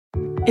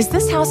Is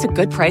this house a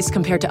good price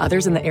compared to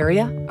others in the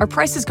area? Are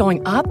prices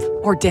going up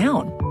or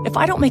down? If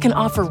I don't make an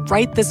offer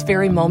right this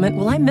very moment,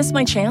 will I miss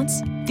my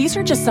chance? These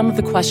are just some of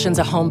the questions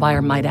a home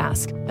buyer might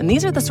ask. And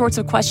these are the sorts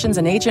of questions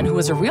an agent who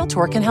is a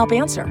Realtor can help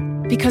answer.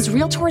 Because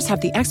Realtors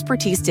have the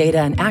expertise, data,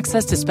 and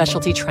access to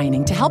specialty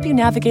training to help you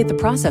navigate the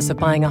process of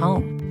buying a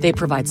home. They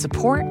provide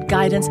support,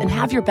 guidance, and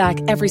have your back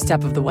every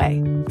step of the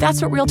way.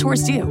 That's what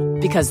Realtors do,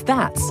 because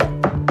that's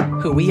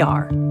who we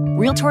are.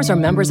 Realtors are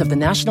members of the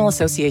National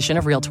Association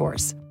of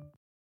Realtors.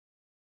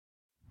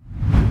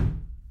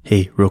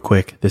 Hey, real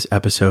quick, this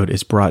episode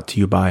is brought to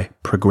you by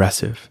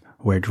Progressive,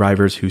 where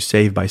drivers who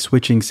save by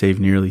switching save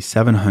nearly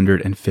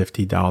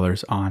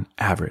 $750 on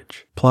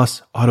average.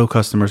 Plus, auto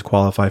customers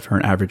qualify for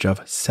an average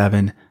of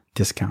 7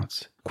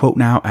 discounts. Quote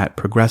now at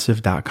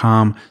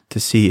progressive.com to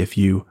see if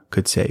you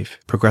could save.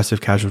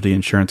 Progressive Casualty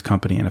Insurance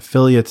Company and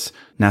Affiliates.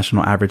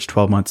 National average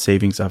 12-month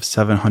savings of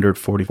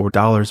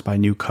 $744 by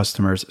new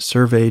customers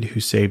surveyed who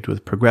saved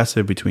with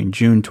Progressive between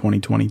June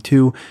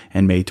 2022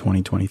 and May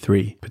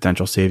 2023.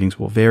 Potential savings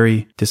will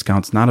vary.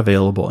 Discounts not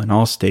available in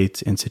all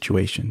states and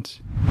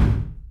situations.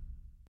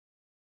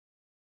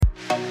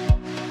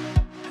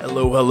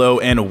 Hello,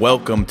 and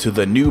welcome to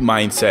the New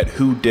Mindset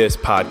Who Dis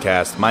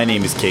podcast. My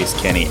name is Case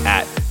Kenny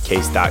at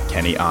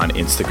case.kenny on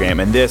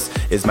Instagram, and this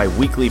is my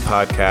weekly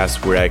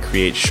podcast where I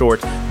create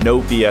short,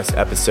 no BS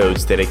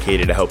episodes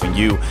dedicated to helping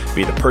you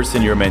be the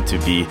person you're meant to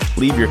be,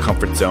 leave your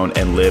comfort zone,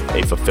 and live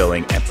a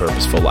fulfilling and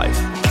purposeful life.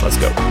 Let's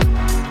go.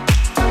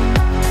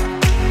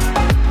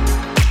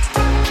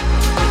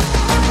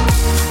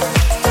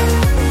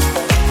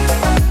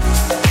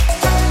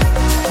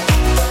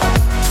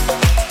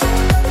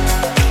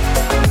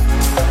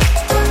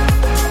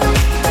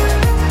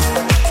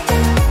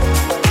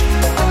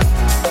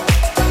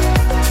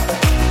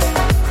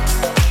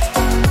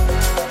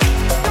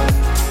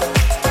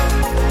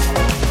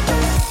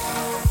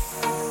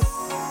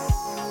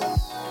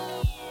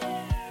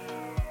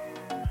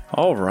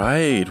 All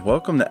right,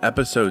 welcome to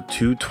episode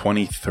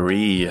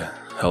 223.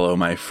 Hello,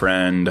 my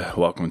friend.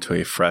 Welcome to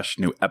a fresh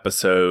new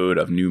episode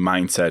of New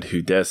Mindset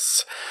Who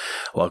Dis.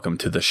 Welcome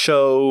to the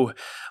show.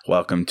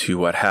 Welcome to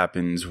what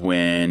happens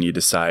when you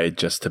decide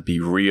just to be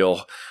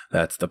real.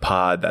 That's the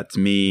pod. That's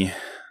me,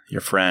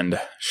 your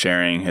friend,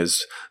 sharing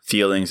his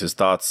feelings, his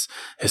thoughts,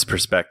 his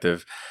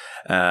perspective.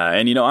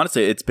 And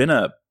honestly, it's been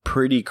a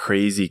pretty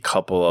crazy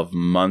couple of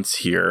months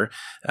here.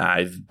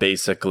 I've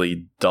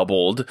basically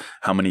doubled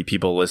how many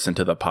people listen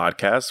to the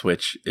podcast,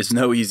 which is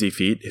no easy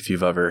feat if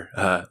you've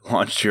ever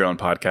launched your own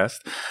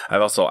podcast.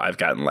 I've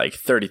gotten like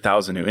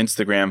 30,000 new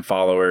Instagram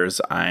followers.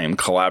 I'm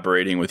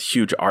collaborating with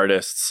huge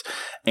artists,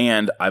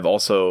 and I've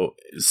also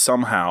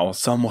somehow,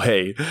 some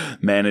way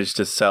managed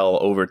to sell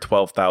over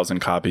 12,000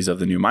 copies of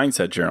the New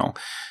Mindset Journal.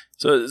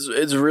 So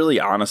it's really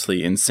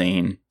honestly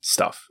insane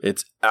stuff.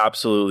 It's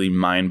absolutely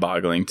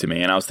mind-boggling to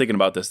me. And I was thinking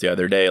about this the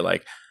other day,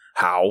 like,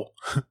 how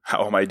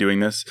am I doing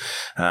this?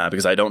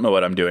 Because I don't know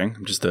what I'm doing.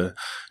 I'm just a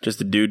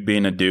dude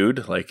being a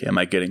dude. Like, am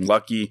I getting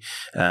lucky?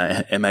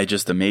 Am I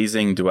just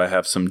amazing? Do I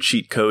have some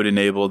cheat code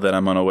enabled that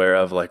I'm unaware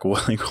of? Like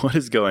what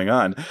is going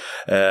on?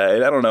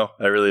 And I don't know.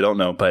 I really don't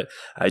know. But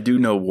I do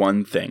know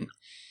one thing,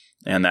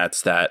 and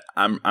that's that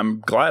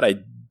I'm glad I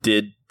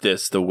did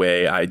this the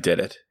way I did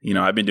it.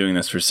 I've been doing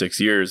this for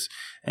 6 years,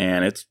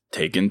 and it's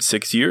taken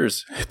 6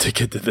 years to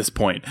get to this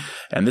point.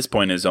 And this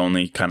point is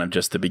only kind of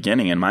just the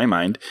beginning in my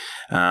mind.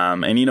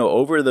 And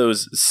over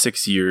those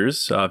 6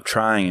 years of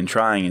trying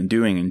and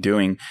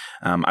doing,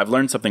 I've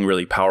learned something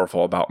really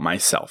powerful about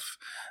myself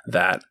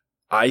that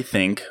I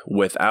think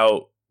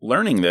without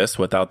learning this,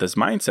 without this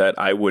mindset,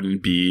 I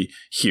wouldn't be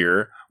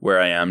here where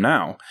I am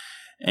now.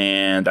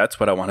 And that's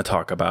what I want to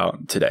talk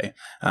about today.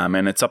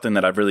 And it's something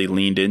that I've really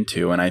leaned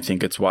into. And I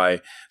think it's why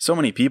so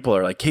many people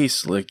are like,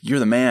 Case, like, you're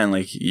the man.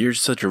 Like, you're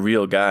such a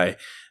real guy.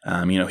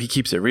 He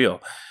keeps it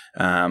real.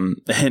 And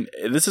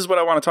this is what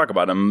I want to talk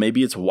about. And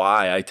maybe it's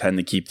why I tend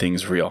to keep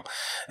things real.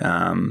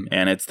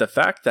 And it's the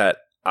fact that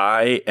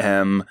I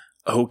am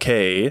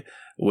okay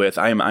with,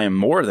 I am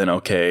more than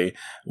okay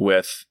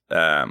with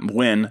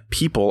when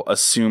people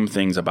assume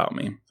things about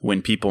me,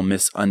 when people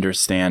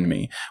misunderstand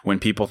me, when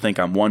people think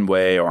I'm one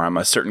way or I'm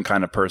a certain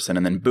kind of person,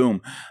 and then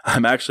boom,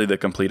 I'm actually the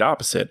complete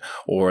opposite,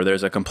 or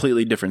there's a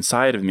completely different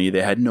side of me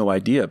they had no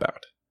idea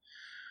about.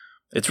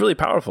 It's really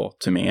powerful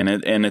to me, and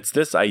it's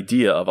this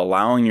idea of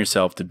allowing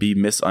yourself to be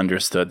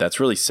misunderstood that's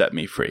really set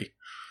me free.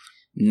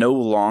 No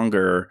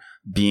longer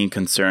being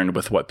concerned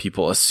with what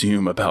people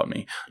assume about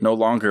me, no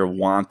longer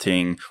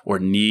wanting or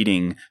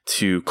needing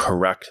to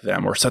correct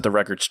them or set the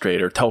record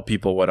straight or tell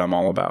people what I'm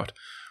all about.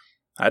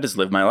 I just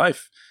live my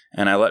life,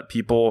 and I let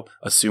people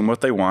assume what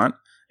they want,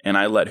 and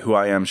I let who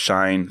I am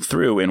shine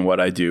through in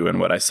what I do and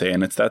what I say,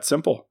 and it's that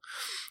simple.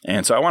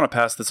 And so I want to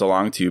pass this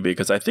along to you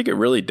because I think it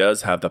really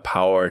does have the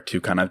power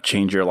to kind of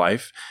change your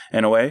life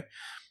in a way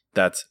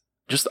that's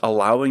just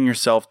allowing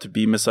yourself to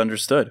be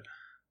misunderstood.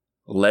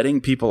 Letting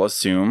people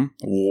assume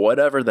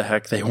whatever the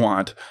heck they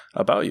want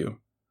about you.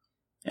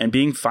 and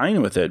being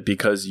fine with it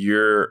because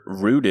you're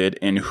rooted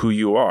in who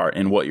you are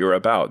and what you're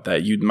about,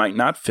 that you might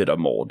not fit a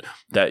mold,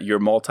 that you're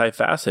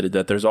multifaceted,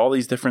 that there's all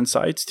these different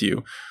sides to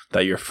you,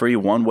 that you're free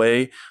one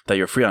way, that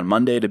you're free on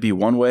Monday to be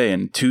one way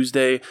and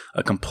Tuesday,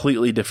 a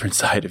completely different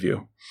side of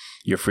you.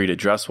 You're free to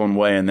dress one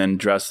way and then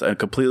dress a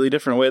completely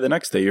different way the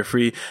next day. You're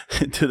free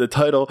to the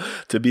title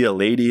to be a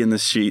lady in the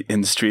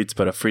streets,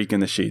 but a freak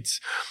in the sheets,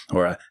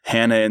 or a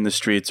Hannah in the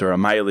streets, or a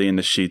Miley in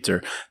the sheets,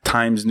 or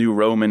Times New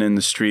Roman in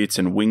the streets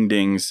and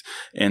Wingdings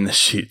in the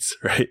sheets,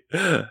 right?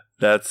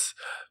 That's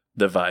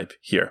the vibe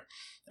here.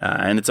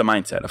 And it's a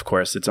mindset, of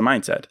course. It's a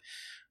mindset.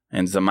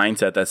 And it's a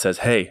mindset that says,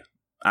 hey,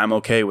 I'm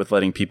okay with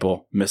letting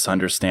people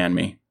misunderstand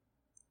me.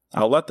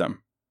 I'll let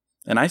them.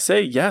 And I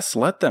say, yes,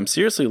 let them.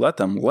 Seriously, let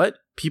them. Let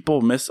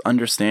people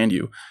misunderstand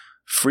you.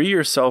 Free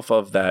yourself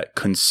of that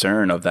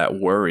concern, of that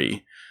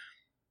worry.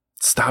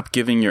 Stop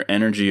giving your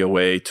energy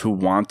away to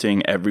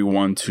wanting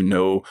everyone to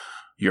know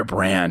your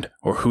brand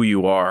or who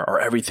you are or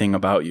everything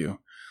about you.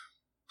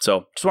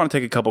 So just want to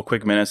take a couple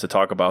quick minutes to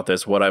talk about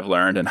this, what I've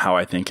learned and how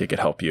I think it could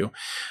help you.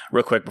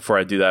 Real quick before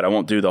I do that, I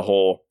won't do the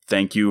whole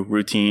thank you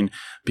routine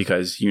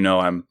because you know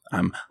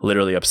I'm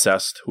literally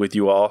obsessed with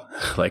you all.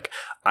 Like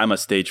I'm a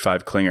stage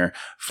 5 clinger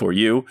for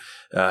you.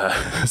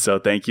 So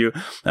thank you.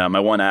 My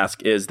one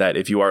ask is that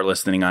if you are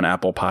listening on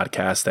Apple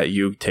Podcasts, that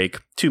you take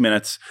 2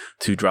 minutes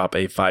to drop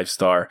a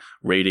 5-star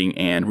rating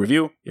and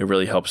review. It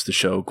really helps the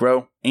show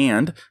grow.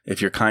 And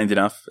if you're kind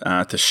enough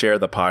to share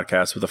the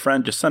podcast with a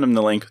friend, just send them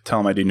the link. Tell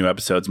them I do new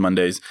episodes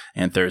Mondays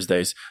and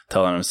Thursdays.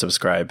 Tell them to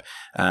subscribe.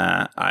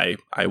 I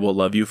will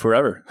love you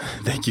forever.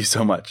 Thank you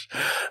so much.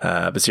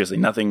 But seriously,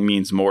 nothing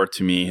means more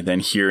to me than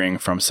hearing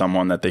from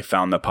someone that they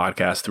found the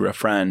podcast through a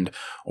friend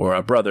or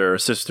a brother or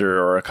sister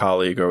or a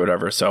colleague or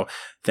whatever. So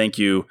thank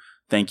you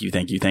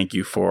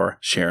for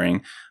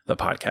sharing the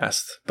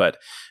podcast. But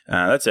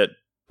that's it.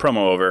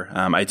 Promo over.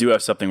 I do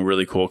have something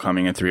really cool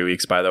coming in 3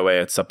 weeks, by the way.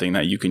 It's something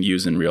that you can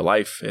use in real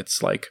life.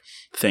 It's like,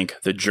 think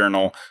the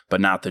journal,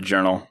 but not the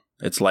journal.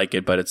 It's like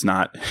it, but it's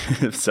not.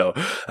 So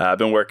I've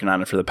been working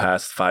on it for the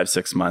past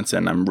 5-6 months,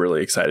 and I'm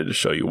really excited to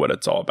show you what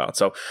it's all about.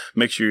 So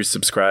make sure you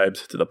subscribe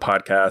to the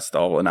podcast.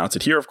 I'll announce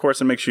it here, of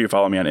course, and make sure you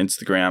follow me on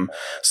Instagram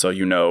so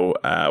you know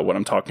what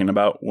I'm talking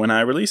about when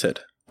I release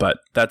it. But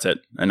that's it.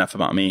 Enough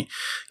about me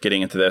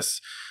getting into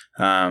this.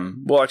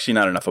 Well, actually,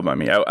 not enough about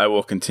me. I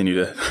will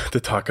continue to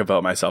talk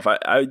about myself.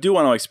 I do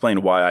want to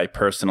explain why I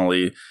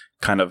personally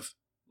kind of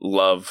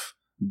love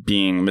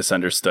being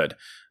misunderstood.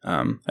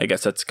 I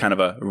guess that's kind of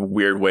a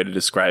weird way to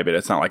describe it.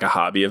 It's not like a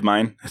hobby of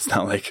mine. It's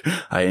not like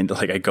I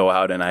go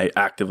out and I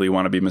actively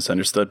want to be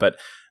misunderstood, but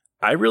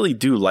I really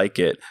do like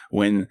it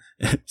when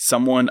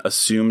someone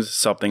assumes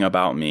something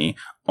about me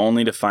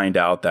only to find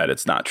out that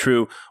it's not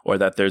true or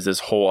that there's this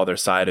whole other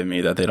side of me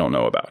that they don't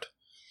know about.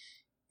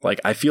 Like,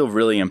 I feel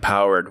really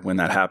empowered when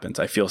that happens.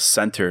 I feel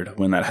centered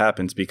when that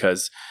happens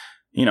because,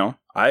 you know,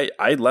 I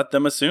let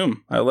them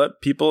assume. I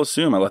let people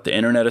assume. I let the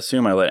internet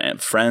assume. I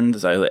let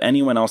friends, I let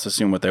anyone else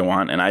assume what they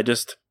want. And I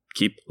just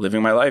keep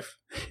living my life.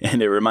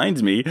 And it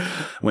reminds me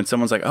when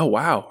someone's like, oh,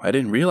 wow, I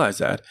didn't realize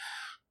that.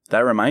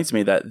 That reminds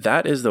me that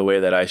that is the way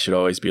that I should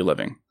always be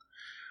living.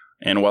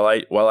 And while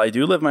I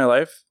do live my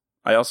life,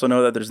 I also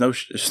know that there's no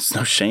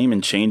shame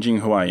in changing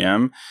who I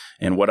am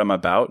and what I'm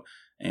about.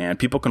 And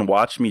people can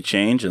watch me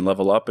change and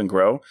level up and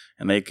grow,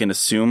 and they can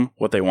assume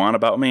what they want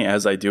about me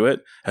as I do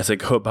it, as I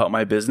go about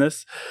my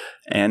business.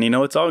 And, you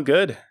know, it's all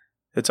good.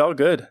 It's all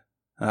good.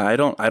 I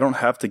don't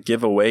have to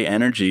give away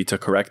energy to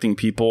correcting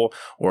people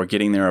or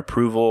getting their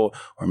approval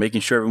or making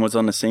sure everyone's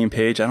on the same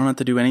page. I don't have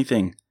to do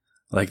anything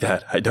like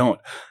that. I don't.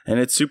 And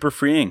it's super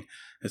freeing.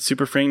 It's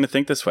super freeing to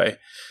think this way.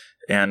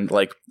 And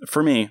like,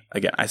 for me,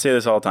 again, I say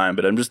this all the time,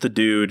 but I'm just a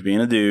dude being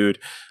a dude.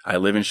 I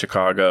live in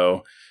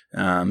Chicago.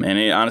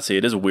 And honestly,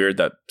 it is weird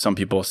that some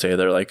people say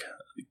they're like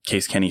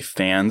Case Kenny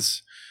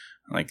fans,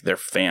 like they're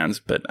fans,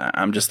 but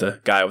I'm just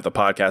a guy with a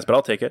podcast, but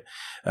I'll take it.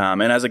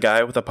 And as a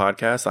guy with a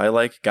podcast, I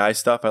like guy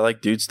stuff. I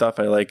like dude stuff.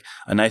 I like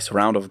a nice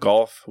round of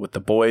golf with the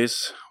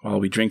boys while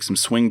we drink some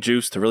swing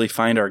juice to really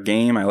find our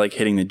game. I like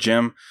hitting the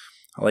gym.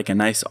 I like a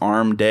nice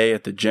arm day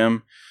at the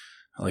gym.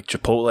 I like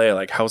Chipotle. I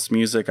like house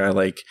music. I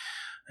like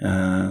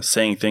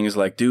saying things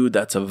like, dude,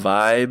 that's a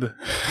vibe.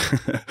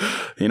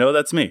 You know,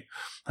 that's me.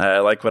 I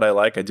like what I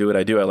like. I do what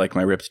I do. I like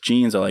my ripped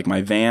jeans. I like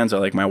my Vans. I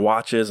like my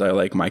watches. I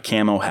like my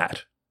camo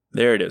hat.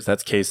 There it is.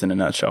 That's Case in a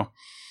nutshell.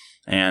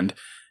 And,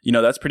 you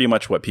know, that's pretty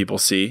much what people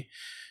see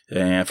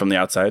from the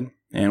outside.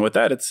 And with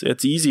that,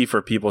 it's easy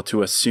for people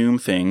to assume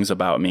things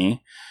about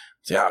me.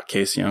 Say, oh,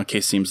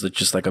 Case seems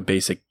just like a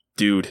basic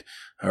dude,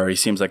 or he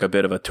seems like a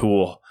bit of a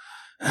tool.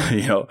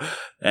 You know,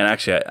 and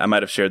actually, I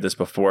might have shared this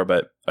before,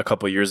 but a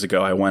couple of years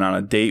ago, I went on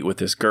a date with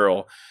this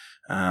girl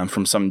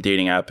from some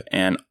dating app,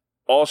 and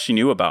all she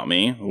knew about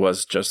me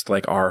was just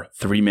like our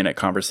 3-minute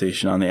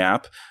conversation on the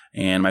app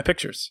and my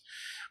pictures.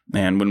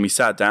 And when we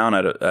sat down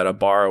at a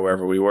bar or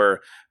wherever we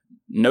were,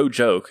 no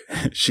joke,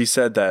 she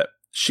said that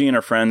she and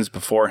her friends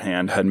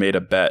beforehand had made a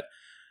bet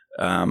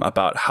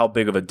about how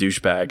big of a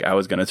douchebag I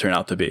was going to turn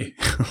out to be,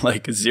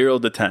 like 0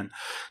 to 10,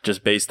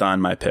 just based on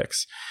my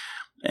pics.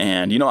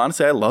 And,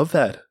 honestly, I love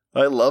that.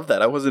 I love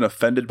that. I wasn't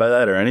offended by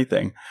that or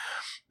anything,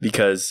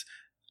 because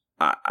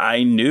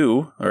I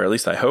knew, or at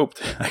least I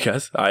hoped, I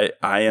guess, I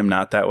am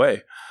not that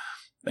way.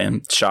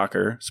 And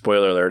shocker,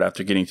 spoiler alert,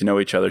 after getting to know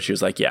each other, she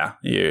was like, yeah,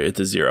 it's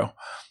a 0,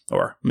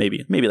 or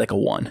maybe like a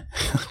 1,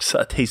 just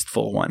a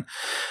tasteful 1.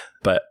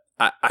 But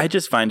I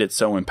just find it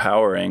so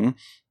empowering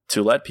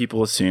to let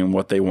people assume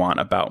what they want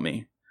about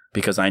me,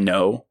 because I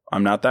know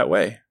I'm not that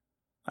way.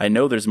 I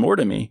know there's more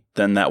to me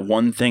than that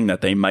one thing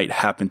that they might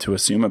happen to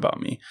assume about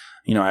me.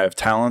 I have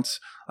talents,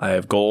 I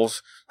have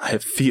goals, I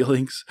have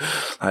feelings,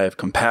 I have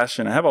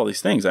compassion, I have all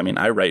these things. I mean,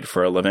 I write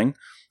for a living.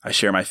 I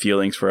share my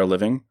feelings for a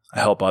living. I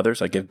help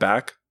others. I give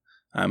back.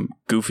 I'm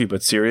goofy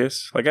but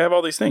serious. Like, I have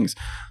all these things.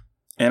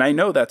 And I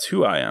know that's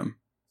who I am.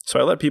 So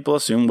I let people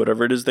assume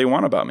whatever it is they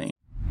want about me.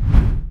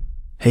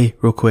 Hey,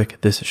 real quick,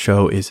 this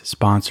show is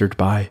sponsored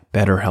by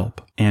BetterHelp.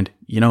 And,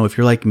 if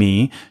you're like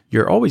me,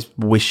 you're always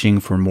wishing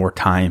for more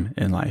time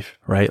in life,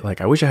 right?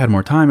 Like, I wish I had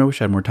more time. I wish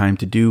I had more time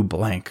to do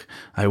blank.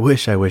 I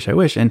wish.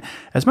 And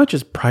as much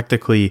as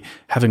practically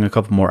having a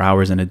couple more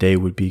hours in a day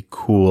would be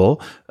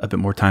cool, a bit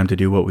more time to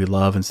do what we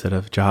love instead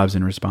of jobs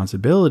and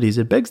responsibilities,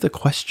 it begs the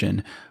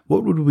question,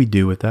 what would we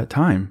do with that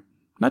time?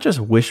 Not just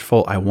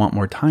wishful, I want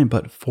more time,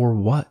 but for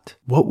what?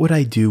 What would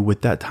I do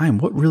with that time?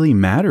 What really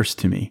matters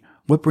to me?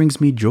 What brings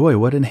me joy?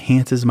 What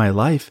enhances my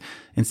life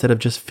instead of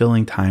just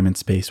filling time and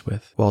space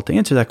with? Well, to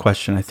answer that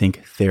question, I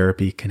think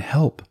therapy can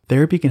help.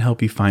 Therapy can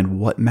help you find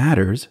what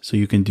matters so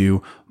you can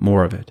do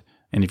more of it.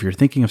 And if you're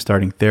thinking of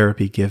starting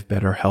therapy, give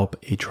BetterHelp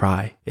a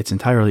try. It's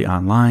entirely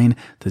online,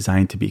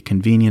 designed to be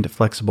convenient,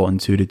 flexible, and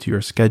suited to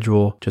your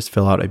schedule. Just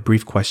fill out a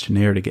brief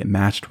questionnaire to get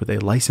matched with a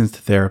licensed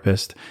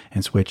therapist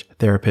and switch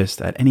therapists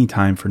at any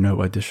time for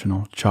no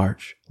additional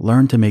charge.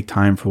 Learn to make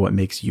time for what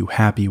makes you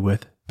happy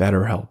with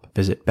BetterHelp.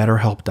 Visit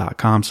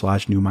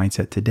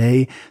betterhelp.com/newmindset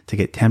today to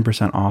get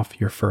 10% off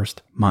your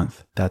first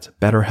month. That's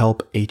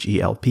BetterHelp,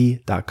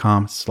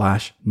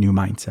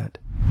 HELP.com/newmindset.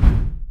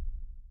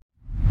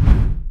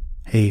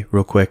 Hey,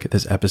 real quick,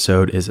 this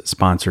episode is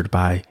sponsored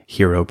by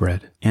Hero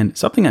Bread. And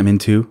something I'm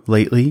into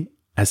lately,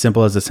 as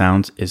simple as it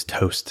sounds, is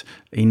toast.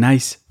 A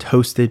nice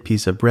toasted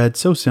piece of bread,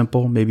 so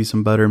simple, maybe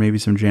some butter, maybe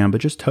some jam, but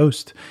just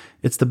toast.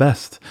 It's the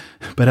best.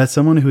 But as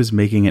someone who is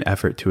making an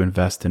effort to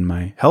invest in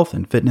my health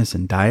and fitness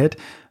and diet,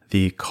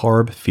 the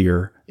carb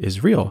fear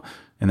is real.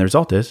 And the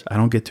result is I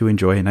don't get to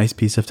enjoy a nice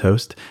piece of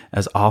toast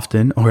as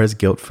often or as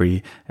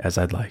guilt-free as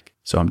I'd like.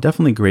 So I'm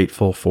definitely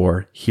grateful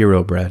for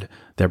Hero Bread.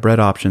 Their bread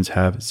options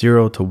have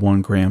 0 to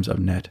 1 grams of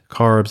net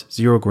carbs,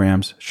 0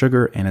 grams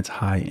sugar, and it's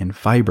high in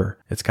fiber.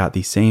 It's got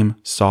the same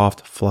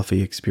soft,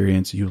 fluffy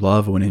experience you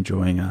love when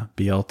enjoying a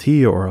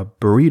BLT or a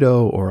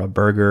burrito or a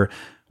burger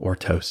or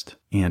toast.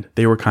 And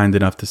they were kind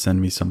enough to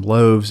send me some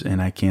loaves,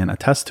 and I can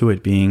attest to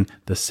it being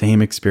the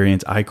same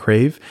experience I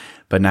crave,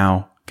 but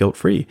now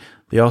guilt-free.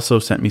 They also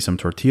sent me some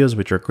tortillas,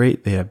 which are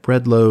great. They have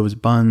bread loaves,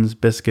 buns,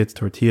 biscuits,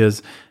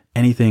 tortillas,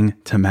 anything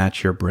to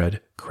match your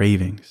bread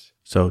cravings.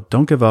 So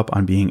don't give up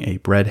on being a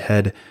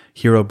breadhead.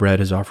 Hero Bread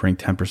is offering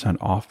 10%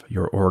 off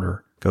your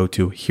order. Go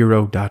to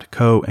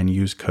hero.co and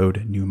use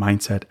code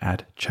NEWMINDSET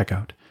at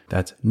checkout.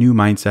 That's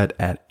NEWMINDSET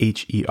at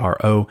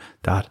HERO.co.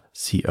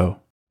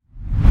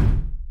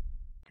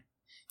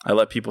 I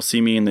let people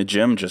see me in the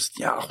gym just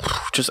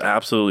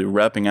absolutely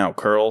repping out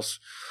curls.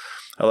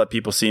 I let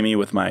people see me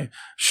with my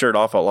shirt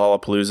off at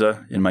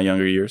Lollapalooza in my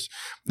younger years,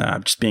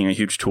 just being a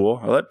huge tool.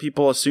 I let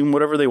people assume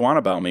whatever they want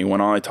about me when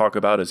all I talk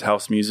about is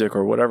house music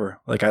or whatever.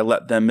 Like, I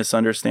let them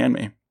misunderstand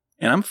me.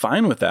 And I'm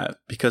fine with that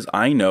because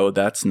I know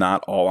that's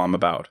not all I'm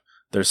about.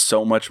 There's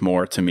so much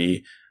more to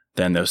me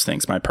than those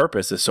things. My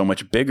purpose is so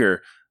much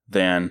bigger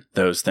than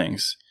those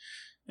things.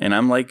 And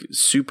I'm like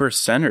super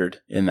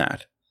centered in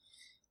that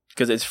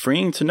because it's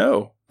freeing to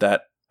know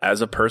that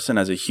as a person,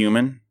 as a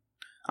human,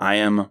 I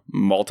am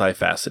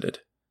multifaceted.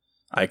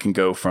 I can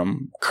go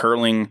from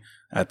curling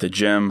at the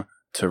gym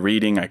to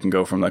reading. I can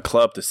go from the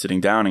club to sitting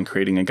down and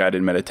creating a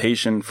guided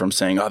meditation, from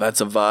saying, oh, that's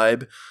a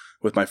vibe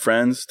with my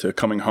friends, to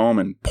coming home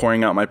and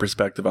pouring out my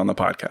perspective on the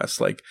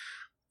podcast. Like,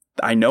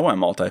 I know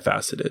I'm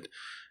multifaceted.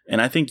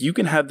 And I think you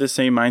can have this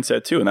same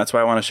mindset too. And that's why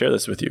I want to share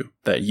this with you,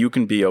 that you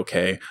can be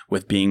okay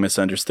with being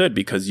misunderstood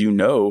because you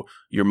know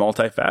you're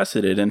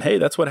multifaceted. And hey,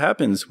 that's what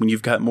happens when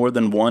you've got more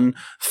than one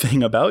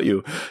thing about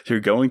you. You're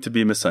going to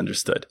be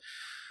misunderstood.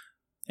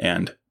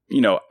 And,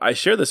 I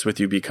share this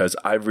with you because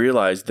I've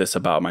realized this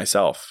about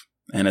myself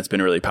and it's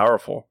been really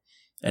powerful.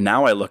 And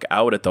now I look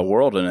out at the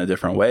world in a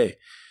different way.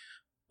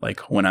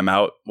 Like when I'm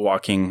out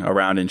walking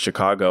around in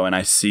Chicago and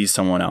I see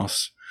someone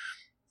else.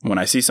 When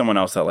I see someone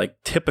else that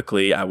like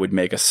typically I would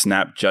make a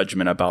snap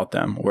judgment about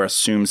them or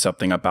assume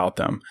something about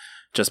them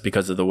just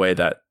because of the way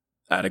that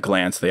at a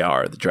glance they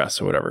are, the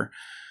dress or whatever.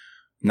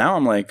 Now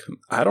I'm like,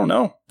 I don't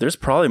know. There's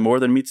probably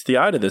more than meets the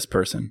eye to this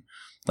person.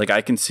 Like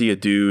I can see a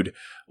dude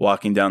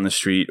walking down the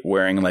street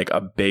wearing like a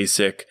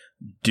basic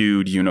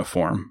dude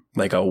uniform,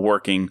 like a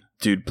working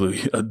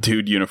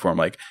dude uniform,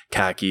 like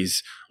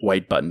khakis,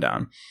 white button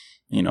down.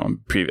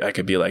 I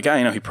could be like,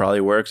 he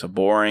probably works a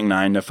boring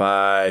 9 to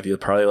 5. He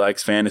probably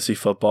likes fantasy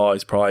football.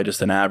 He's probably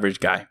just an average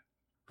guy.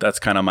 That's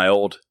kind of my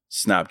old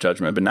snap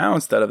judgment. But now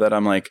instead of that,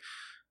 I'm like,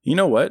 you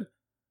know what?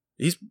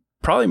 He's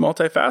probably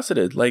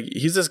multifaceted. Like,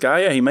 he's this guy.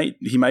 Yeah,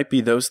 he might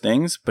be those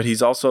things, but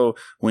he's also,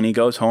 when he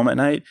goes home at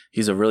night,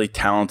 he's a really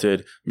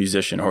talented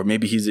musician, or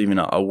maybe he's even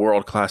a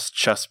world-class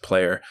chess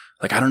player.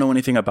 Like, I don't know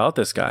anything about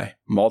this guy.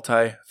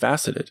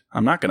 Multifaceted.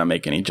 I'm not going to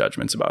make any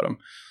judgments about him.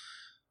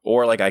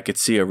 Or like, I could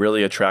see a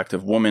really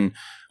attractive woman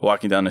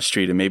walking down the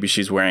street, and maybe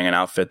she's wearing an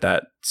outfit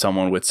that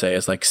someone would say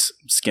is like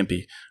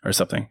skimpy or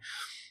something.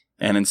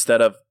 And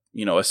instead of,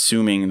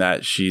 assuming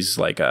that she's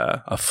like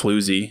a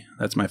floozy,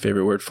 that's my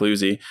favorite word,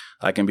 floozy,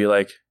 I can be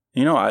like,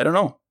 I don't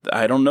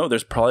know.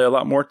 There's probably a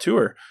lot more to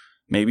her.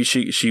 Maybe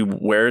she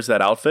wears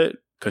that outfit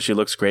because she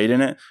looks great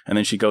in it. And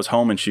then she goes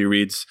home and she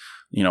reads,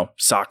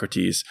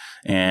 Socrates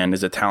and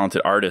is a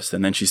talented artist.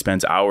 And then she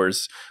spends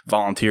hours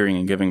volunteering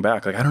and giving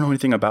back. Like, I don't know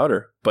anything about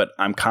her, but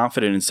I'm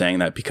confident in saying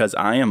that because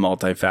I am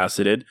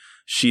multifaceted,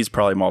 she's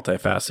probably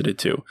multifaceted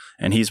too.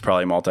 And he's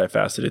probably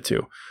multifaceted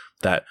too.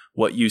 That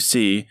what you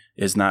see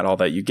is not all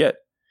that you get.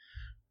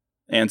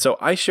 And so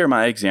I share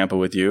my example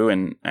with you,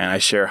 and I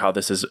share how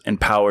this has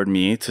empowered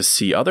me to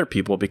see other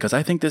people, because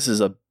I think this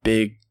is a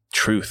big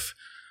truth.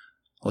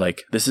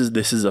 Like, this is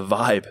a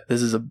vibe.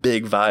 This is a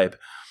big vibe.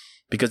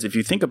 Because if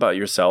you think about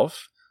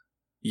yourself,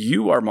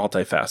 you are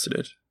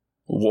multifaceted.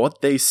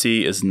 What they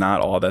see is not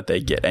all that they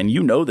get. And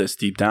you know this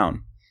deep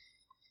down.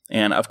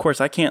 And of course,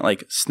 I can't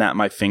like snap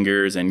my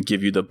fingers and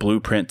give you the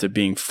blueprint to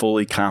being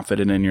fully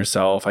confident in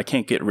yourself. I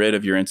can't get rid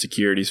of your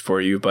insecurities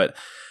for you, but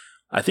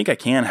I think I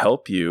can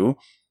help you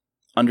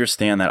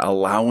understand that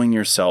allowing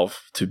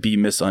yourself to be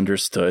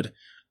misunderstood,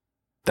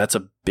 that's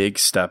a big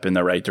step in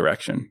the right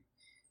direction.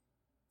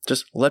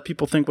 Just let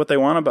people think what they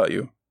want about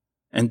you,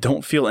 and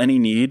don't feel any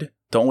need,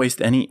 don't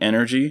waste any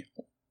energy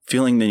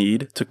feeling the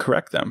need to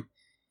correct them.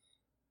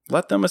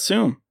 Let them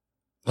assume.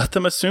 Let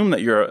them assume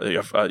that you're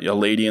a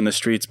lady in the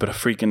streets, but a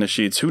freak in the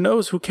sheets. Who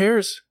knows? Who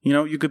cares?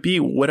 You could be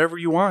whatever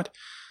you want.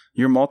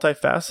 You're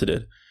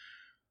multifaceted,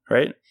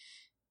 right?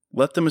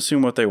 Let them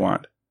assume what they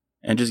want,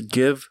 and just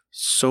give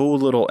so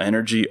little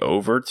energy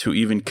over to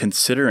even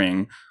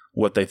considering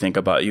what they think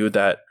about you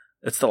that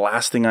it's the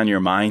last thing on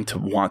your mind to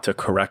want to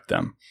correct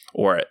them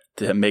or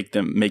to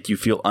make you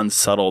feel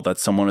unsettled that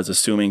someone is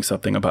assuming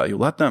something about you.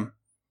 Let them.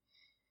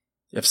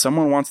 If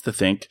someone wants to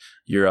think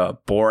you're a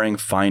boring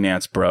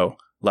finance bro,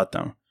 let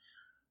them.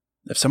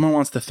 If someone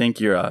wants to think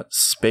you're a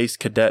space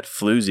cadet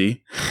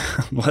floozy,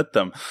 let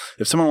them.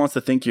 If someone wants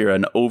to think you're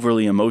an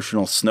overly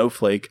emotional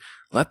snowflake,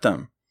 let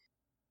them.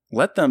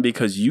 Let them,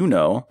 because you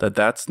know that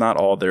that's not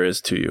all there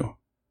is to you.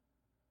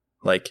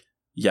 Like,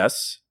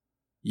 yes,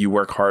 you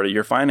work hard at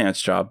your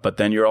finance job, but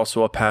then you're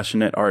also a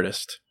passionate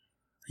artist.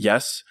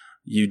 Yes,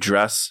 you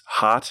dress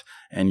hot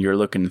and you're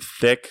looking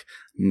thick,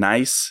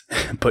 nice,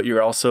 but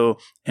you're also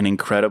an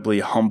incredibly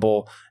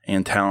humble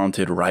and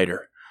talented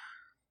writer.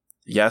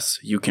 Yes,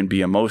 you can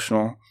be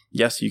emotional.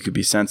 Yes, you could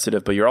be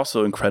sensitive, but you're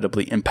also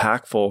incredibly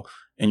impactful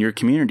in your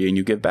community and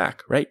you give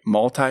back, right?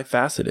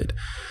 Multifaceted.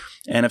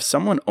 And if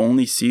someone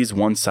only sees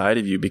one side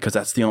of you because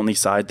that's the only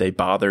side they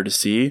bother to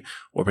see,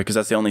 or because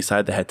that's the only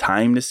side they had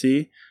time to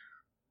see,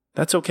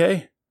 that's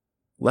okay.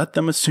 Let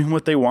them assume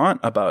what they want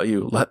about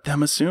you. Let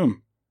them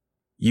assume.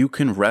 You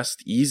can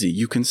rest easy.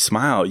 You can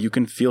smile. You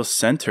can feel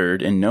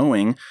centered in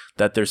knowing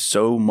that there's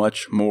so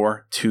much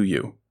more to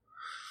you.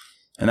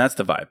 And that's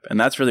the vibe. And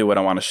that's really what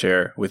I want to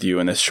share with you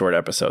in this short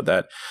episode,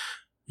 that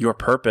your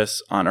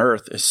purpose on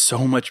earth is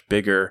so much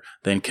bigger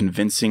than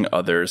convincing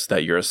others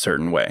that you're a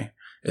certain way.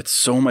 It's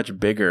so much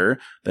bigger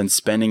than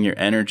spending your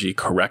energy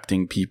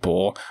correcting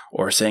people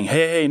or saying,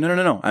 hey,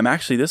 no, I'm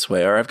actually this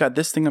way, or I've got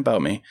this thing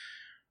about me.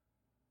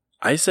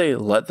 I say,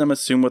 let them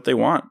assume what they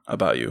want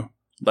about you.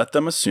 Let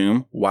them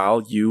assume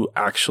while you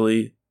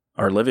actually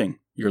are living.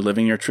 You're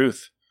living your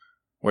truth,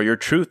 or your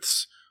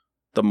truths,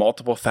 the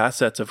multiple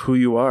facets of who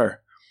you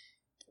are,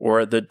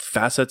 or the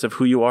facets of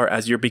who you are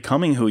as you're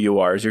becoming who you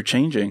are, as you're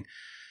changing.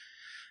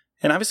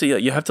 And obviously,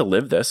 you have to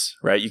live this,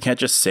 right? You can't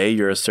just say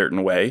you're a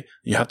certain way.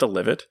 You have to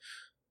live it.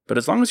 But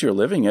as long as you're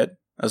living it,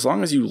 as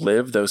long as you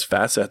live those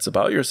facets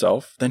about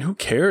yourself, then who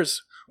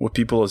cares what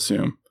people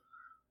assume?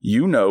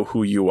 You know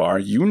who you are.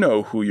 You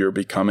know who you're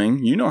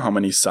becoming. You know how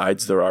many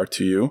sides there are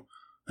to you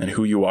and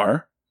who you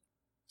are.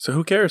 So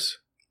who cares?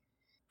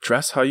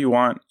 Dress how you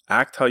want,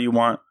 act how you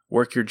want,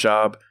 work your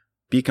job,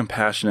 be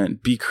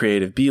compassionate, be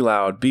creative, be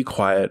loud, be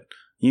quiet,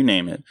 you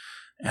name it.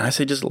 And I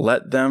say just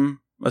let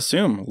them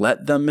assume,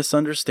 let them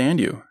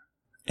misunderstand you.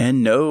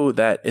 And know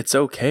that it's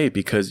okay,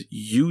 because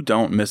you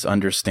don't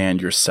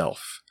misunderstand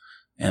yourself.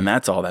 And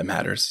that's all that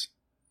matters.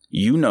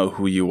 You know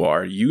who you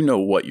are. You know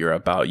what you're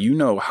about. You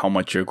know how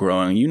much you're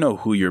growing. You know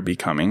who you're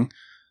becoming.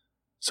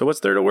 So what's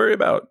there to worry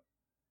about?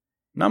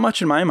 Not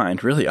much in my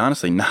mind, really,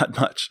 honestly, not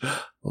much.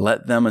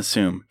 Let them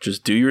assume.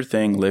 Just do your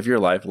thing, live your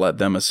life, let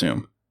them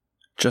assume.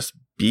 Just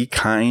be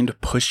kind,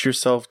 push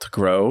yourself to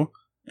grow,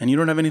 and you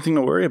don't have anything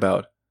to worry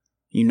about.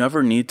 You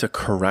never need to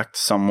correct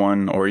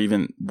someone or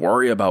even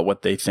worry about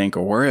what they think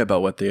or worry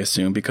about what they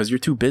assume, because you're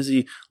too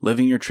busy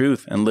living your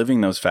truth and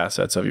living those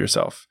facets of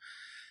yourself.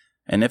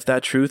 And if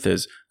that truth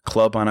is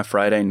club on a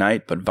Friday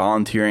night, but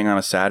volunteering on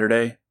a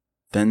Saturday,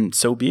 then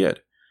so be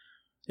it.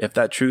 If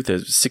that truth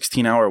is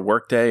 16-hour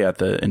workday at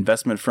the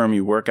investment firm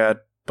you work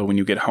at, but when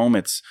you get home,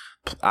 it's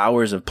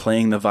hours of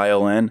playing the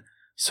violin,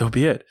 so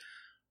be it.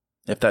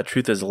 If that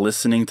truth is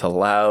listening to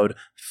loud,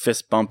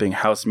 fist-bumping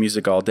house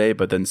music all day,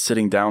 but then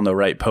sitting down to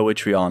write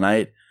poetry all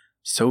night,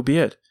 so be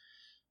it.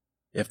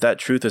 If that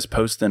truth is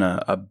posting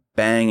a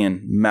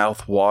banging,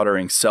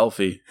 mouth-watering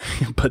selfie,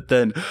 but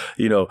then,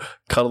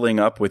 cuddling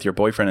up with your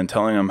boyfriend and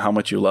telling him how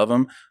much you love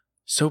him,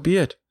 so be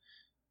it.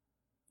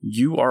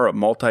 You are a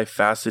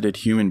multifaceted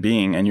human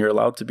being, and you're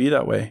allowed to be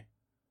that way.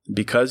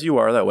 Because you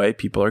are that way,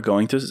 people are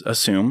going to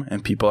assume,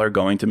 and people are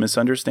going to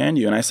misunderstand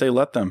you. And I say,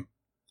 let them.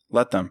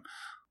 Let them.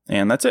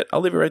 And that's it.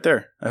 I'll leave it right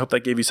there. I hope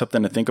that gave you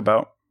something to think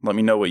about. Let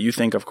me know what you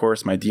think, of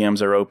course. My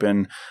DMs are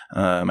open.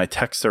 My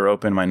texts are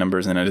open. My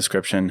number's in the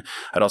description.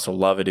 I'd also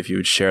love it if you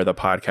would share the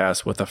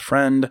podcast with a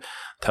friend.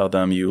 Tell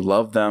them you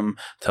love them.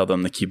 Tell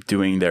them to keep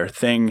doing their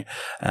thing.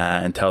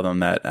 And tell them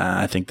that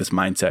I think this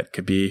mindset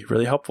could be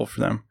really helpful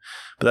for them.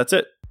 But that's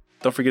it.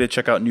 Don't forget to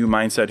check out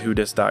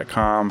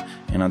newmindsetwhodis.com.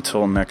 And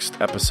until next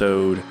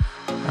episode,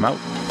 I'm out.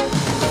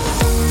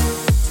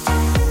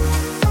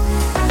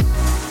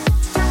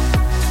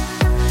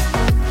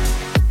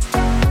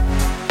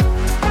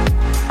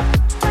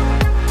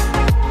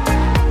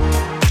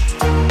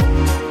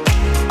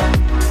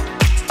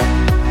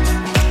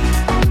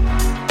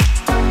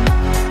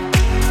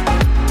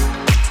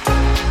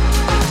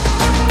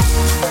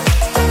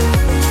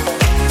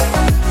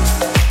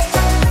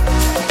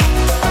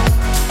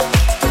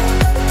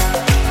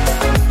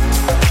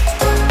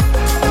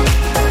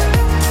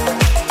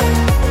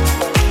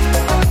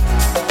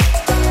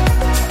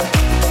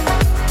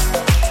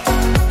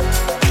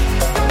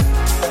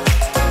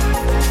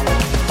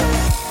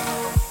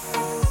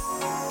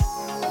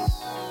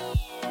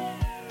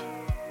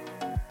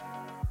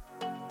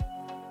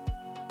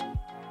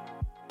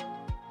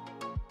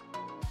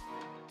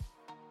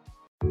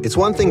 It's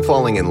one thing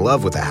falling in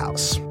love with a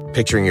house,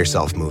 picturing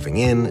yourself moving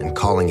in and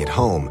calling it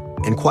home,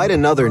 and quite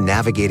another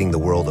navigating the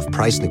world of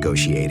price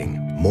negotiating,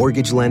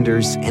 mortgage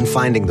lenders, and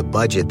finding the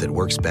budget that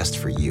works best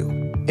for you.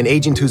 An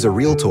agent who's a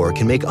Realtor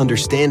can make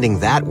understanding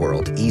that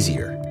world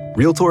easier.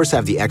 Realtors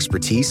have the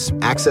expertise,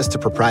 access to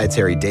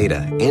proprietary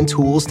data, and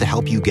tools to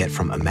help you get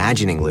from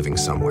imagining living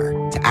somewhere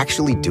to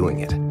actually doing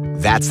it.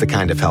 That's the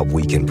kind of help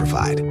we can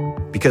provide.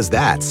 Because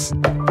that's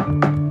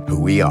who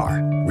we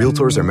are.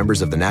 Realtors are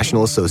members of the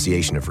National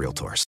Association of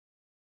Realtors.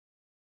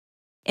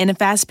 In a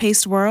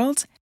fast-paced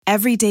world,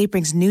 every day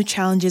brings new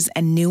challenges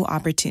and new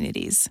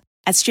opportunities.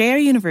 At Strayer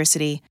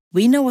University,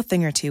 we know a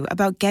thing or two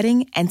about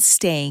getting and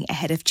staying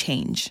ahead of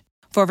change.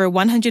 For over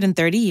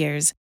 130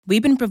 years,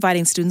 we've been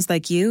providing students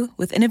like you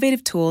with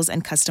innovative tools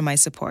and customized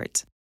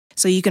support,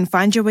 so you can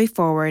find your way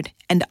forward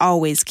and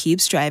always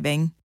keep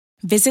striving.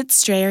 Visit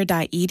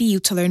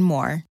strayer.edu to learn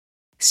more.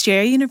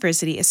 Strayer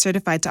University is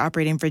certified to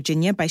operate in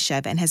Virginia by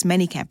Chev and has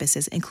many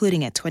campuses,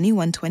 including at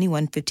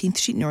 2121 15th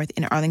Street North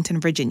in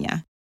Arlington,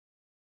 Virginia.